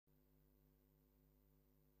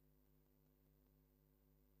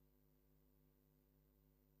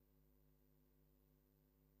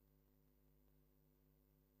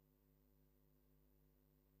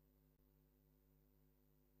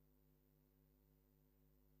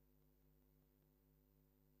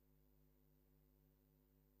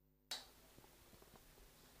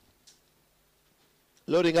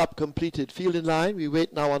Loading up completed. Field in line. We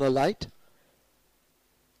wait now on a light.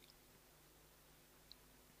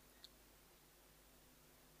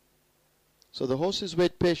 So the horses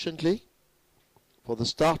wait patiently for the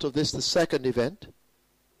start of this, the second event.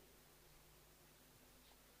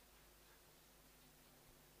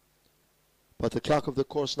 But the clerk of the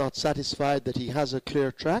course not satisfied that he has a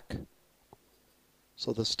clear track.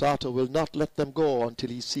 So the starter will not let them go until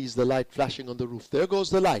he sees the light flashing on the roof. There goes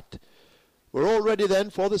the light. We're all ready then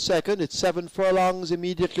for the second. It's 7 furlongs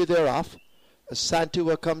immediately thereof. As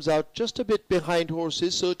Santua comes out just a bit behind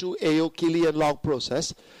horses, so too Aokili and Long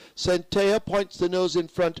Process. Centea points the nose in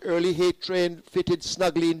front early. Hate Train fitted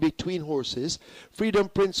snugly in between horses. Freedom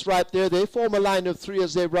Prince right there. They form a line of 3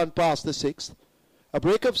 as they run past the 6th. A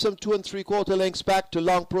break of some 2 3/4 lengths back to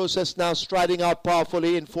Long Process, now striding out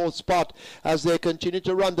powerfully in 4th spot as they continue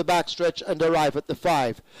to run the backstretch and arrive at the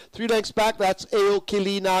 5. 3 lengths back, that's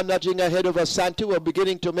Aokili now nudging ahead of Asantua,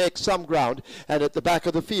 beginning to make some ground. And at the back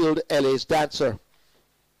of the field, LA's Dancer.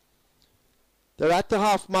 They're at the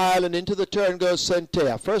half mile, and into the turn goes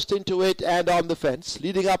Centea. First into it and on the fence,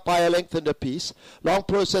 leading up by a length and a piece. Long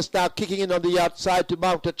Process now kicking in on the outside to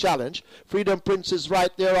mount a challenge. Freedom Prince is right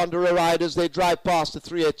there under a ride as they drive past the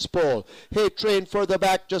 3/8 Pole. Hate Train further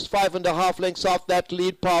back, just 5.5 lengths off that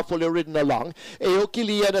lead, powerfully ridden along.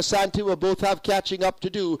 Aokili and Asantua both have catching up to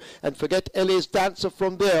do, and forget LA's Dancer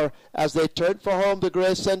from there as they turn for home. The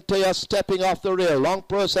grey Centea stepping off the rail. Long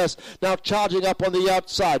Process now charging up on the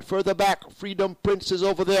outside. Further back, Freedom Prince is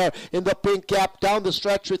over there in the pink cap, down the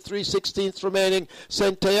stretch with 3/16 remaining.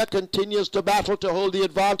 Centea continues to battle to hold the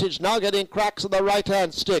advantage, now getting cracks on the right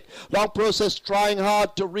hand stick. Long Process trying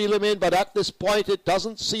hard to reel him in, but at this point it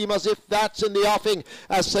doesn't seem as if that's in the offing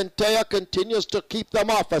as Centea continues to keep them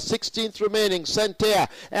off. A 16th remaining. Centea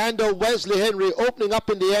and a Wesley Henry opening up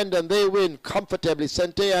in the end, and they win comfortably.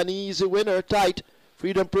 Centea an easy winner, tight.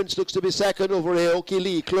 Freedom Prince looks to be second over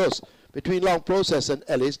Aokili, close between Long Process and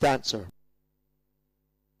LA's Dancer.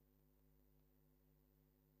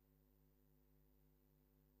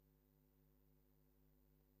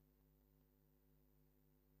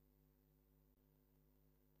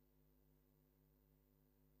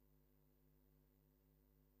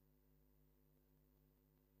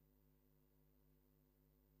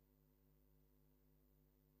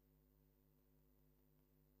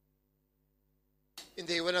 In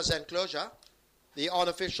the winner's enclosure, the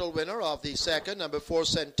unofficial winner of the second, number 4,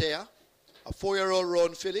 Centea, a 4-year-old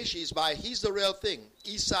roan filly. She's by He's the Real Thing,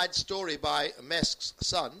 East Side Story by Mesk's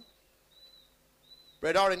son.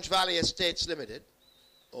 Bred Orange Valley Estates Limited.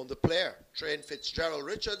 Owned the player, trained Fitzgerald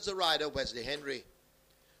Richards, the rider, Wesley Henry.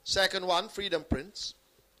 Second one, Freedom Prince.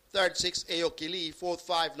 Third 6, Aokili. Fourth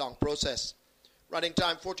 5, Long Process. Running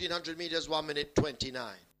time 1400 meters, 1 minute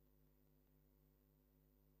 29.